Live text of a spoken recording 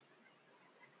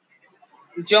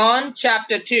John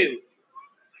chapter 2.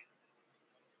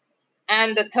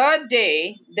 And the third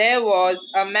day there was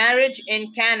a marriage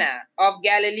in Cana of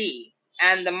Galilee,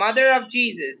 and the mother of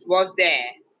Jesus was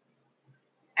there.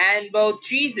 And both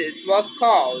Jesus was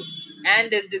called,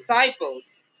 and his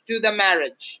disciples, to the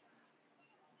marriage.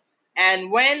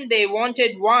 And when they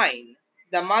wanted wine,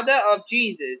 the mother of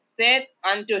Jesus said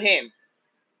unto him,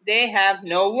 They have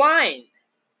no wine.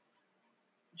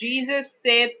 Jesus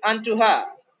said unto her,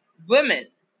 Woman,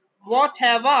 what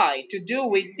have I to do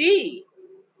with thee?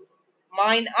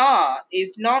 Mine hour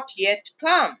is not yet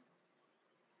come.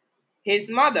 His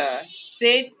mother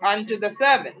said unto the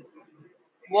servants,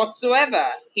 Whatsoever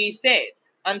he saith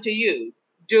unto you,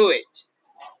 do it.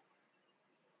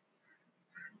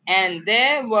 And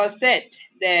there were set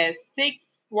there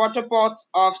 6 water pots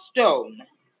of stone,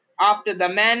 after the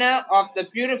manner of the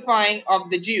purifying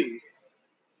of the Jews,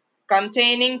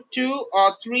 containing 2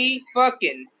 or 3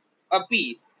 firkins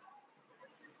apiece.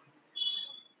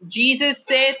 Jesus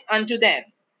saith unto them,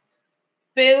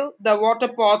 Fill the water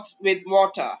pots with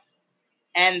water.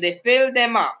 And they filled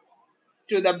them up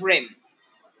to the brim.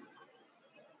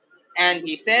 And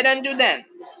he said unto them,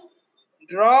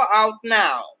 Draw out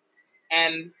now,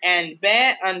 and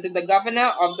bear unto the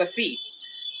governor of the feast.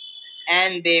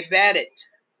 And they bare it.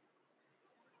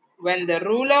 When the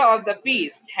ruler of the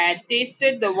feast had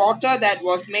tasted the water that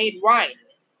was made wine,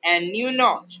 and knew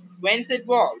not whence it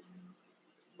was,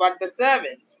 but the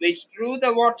servants which drew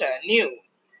the water knew,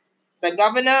 the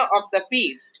governor of the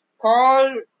feast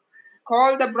called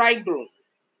the bridegroom,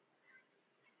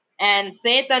 and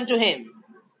saith unto him,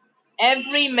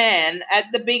 Every man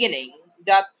at the beginning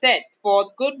doth set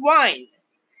forth good wine,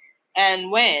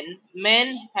 and when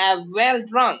men have well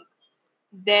drunk,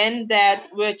 then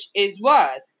that which is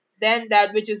worse, But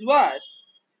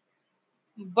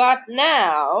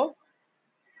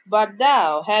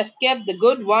thou hast kept the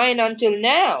good wine until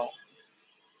now.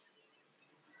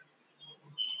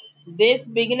 This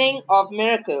beginning of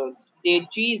miracles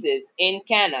did Jesus in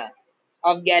Cana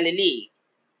of Galilee,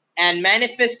 and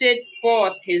manifested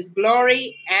forth his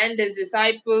glory, and his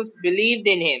disciples believed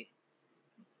in him.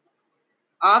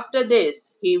 After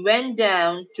this he went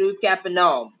down to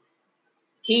Capernaum,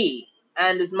 he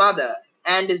and his mother,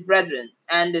 and his brethren,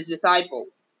 and his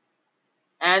disciples.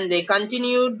 And they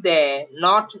continued there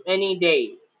not many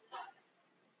days.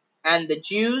 And the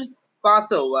Jews'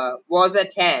 Passover was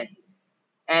at hand,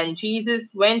 and Jesus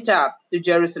went up to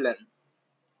Jerusalem,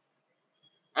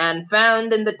 and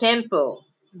found in the temple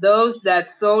those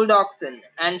that sold oxen,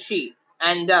 and sheep,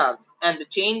 and doves, and the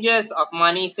changers of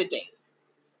money sitting.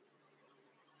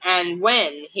 And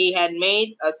when he had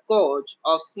made a scourge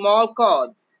of small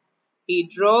cords, he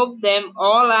drove them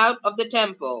all out of the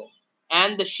temple,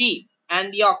 and the sheep,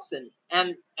 and the oxen,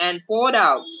 and poured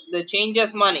out the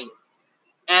changers' money,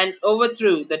 and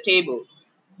overthrew the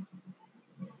tables,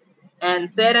 and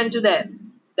said unto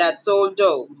them that sold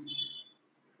doves,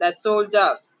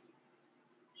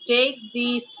 Take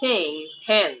these things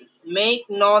hence, make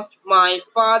not my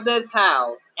Father's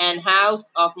house an house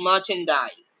of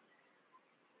merchandise.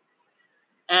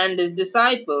 And his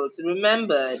disciples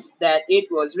remembered that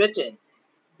it was written,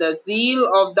 The zeal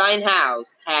of thine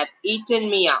house hath eaten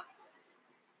me up.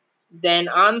 Then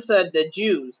answered the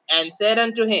Jews, and said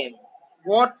unto him,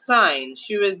 What sign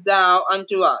shewest thou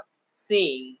unto us,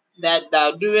 seeing that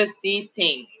thou doest these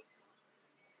things?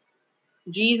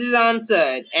 Jesus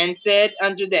answered and said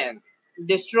unto them,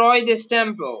 Destroy this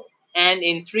temple, and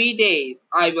in 3 days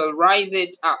I will raise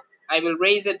it up.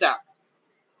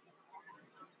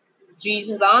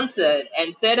 Jesus answered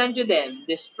and said unto them,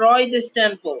 Destroy this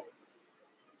temple,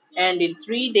 and in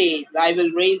 3 days I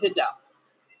will raise it up.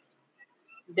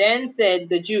 Then said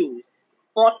the Jews,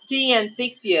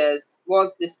 46 years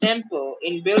was this temple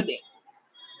in building,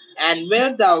 and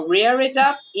wilt thou rear it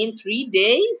up in 3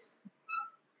 days?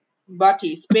 But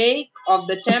he spake of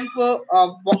the temple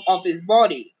of his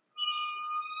body.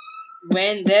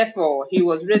 When therefore he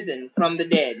was risen from the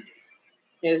dead,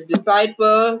 his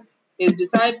disciples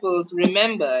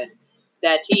remembered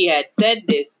that he had said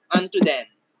this unto them,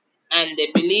 and they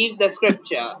believed the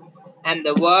scripture and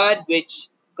the word which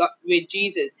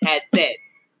Jesus had said.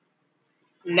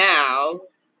 Now,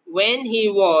 when he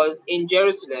was in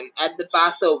Jerusalem at the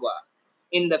Passover,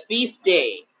 in the feast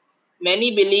day,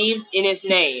 many believed in his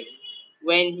name,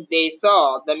 when they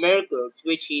saw the miracles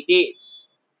which he did.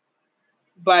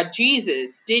 But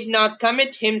Jesus did not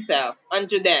commit himself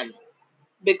unto them,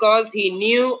 because he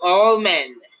knew all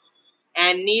men,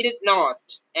 and needed not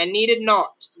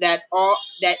that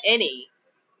any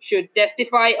should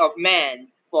testify of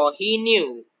man, for he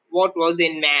knew what was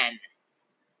in man.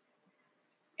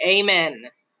 Amen.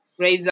 Praise